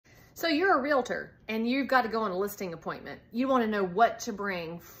So you're a realtor and you've got to go on a listing appointment. You want to know what to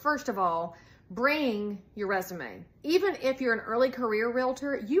bring. First of all, bring your resume. Even if you're an early career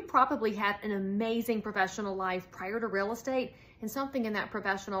realtor, you probably had an amazing professional life prior to real estate, and something in that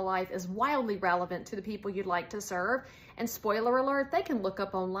professional life is wildly relevant to the people you'd like to serve. And spoiler alert, they can look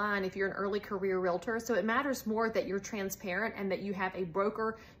up online if you're an early career realtor. So it matters more that you're transparent and that you have a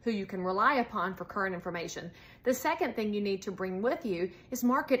broker who you can rely upon for current information. The second thing you need to bring with you is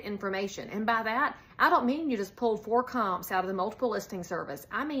market information. And by that, I don't mean you just pulled 4 comps out of the multiple listing service.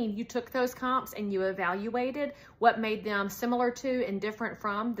 I mean, you took those comps and you evaluated what made them similar to and different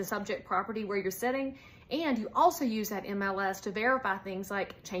from the subject property where you're sitting. And you also use that MLS to verify things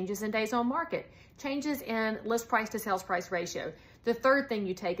like changes in days on market, changes in list price to sales price ratio. The third thing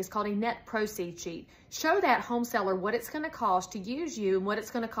you take is called a net proceed sheet. Show that home seller what it's going to cost to use you and what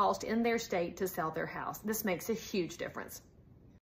it's going to cost in their state to sell their house. This makes a huge difference.